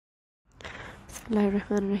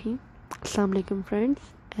Bismillahirrahmanirrahim. Assalamu alaikum friends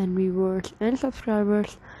and viewers and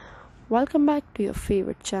subscribers. Welcome back to your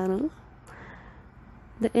favorite channel,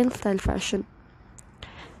 the InStyle Fashion.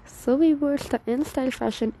 So viewers, the InStyle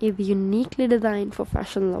Fashion is uniquely designed for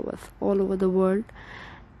fashion lovers all over the world,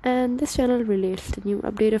 and this channel relates to new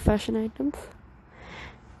updated fashion items.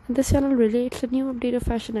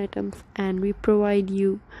 And we provide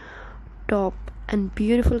you top and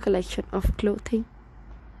beautiful collection of clothing,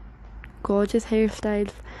 gorgeous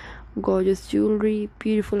hairstyles, gorgeous jewelry,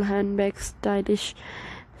 beautiful handbags, stylish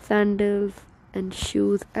sandals and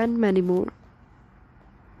shoes, and many more.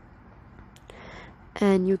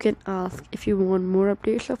 And you can ask if you want more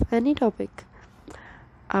updates of any topic.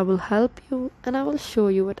 I will help you and I will show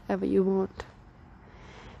you whatever you want.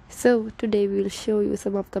 So today we will show you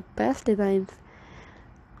some of the best designs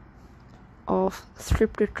of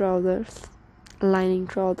thrifted trousers, lining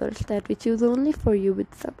trousers that we choose only for you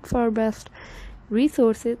with some of our best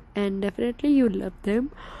resources, and definitely you'll love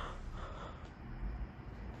them.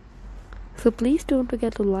 So please don't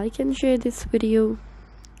forget to like and share this video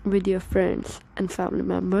with your friends and family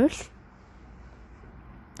members.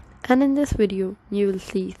 And in this video you will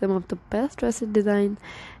see some of the best dresses designs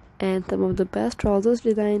and some of the best trousers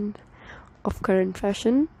designs of current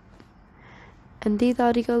fashion. And these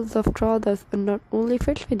articles of trousers are not only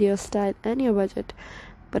fit with your style and your budget,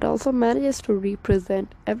 but also manages to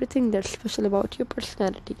represent everything that's special about your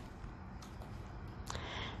personality.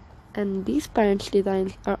 And these pants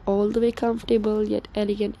designs are all the way comfortable yet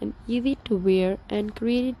elegant and easy to wear, and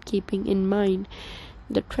created keeping in mind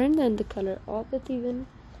the trend and the color of the season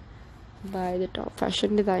by the top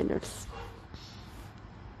fashion designers.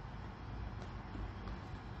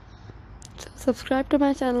 So subscribe to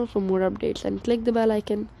my channel for more updates and click the bell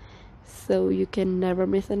icon so you can never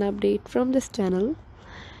miss an update from this channel.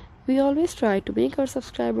 We always try to make our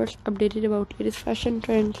subscribers updated about latest fashion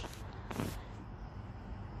trends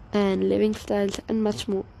and living styles and much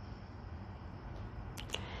more.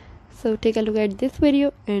 So take a look at this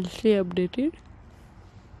video and stay updated.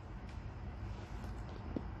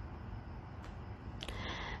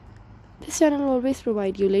 This channel always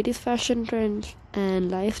provides you latest fashion trends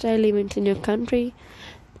and lifestyle events in your country,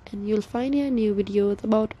 and you'll find here new videos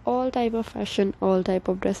about all type of fashion, all type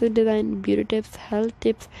of dresses design, beauty tips, health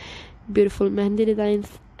tips, beautiful mehndi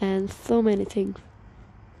designs, and so many things.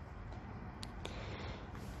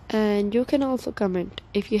 And you can also comment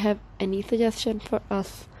if you have any suggestion for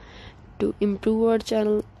us to improve our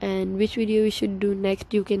channel and which video we should do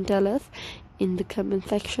next. You can tell us in the comment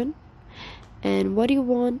section, and what you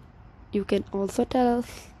want you can also tell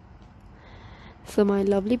us. So my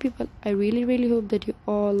lovely people, I really hope that you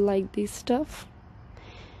all like this stuff.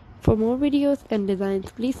 For more videos and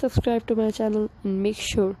designs, please subscribe to my channel and make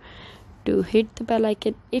sure to hit the bell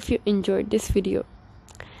icon if you enjoyed this video.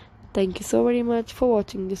 Thank you so very much for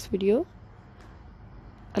watching this video.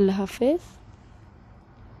 Allah Hafiz.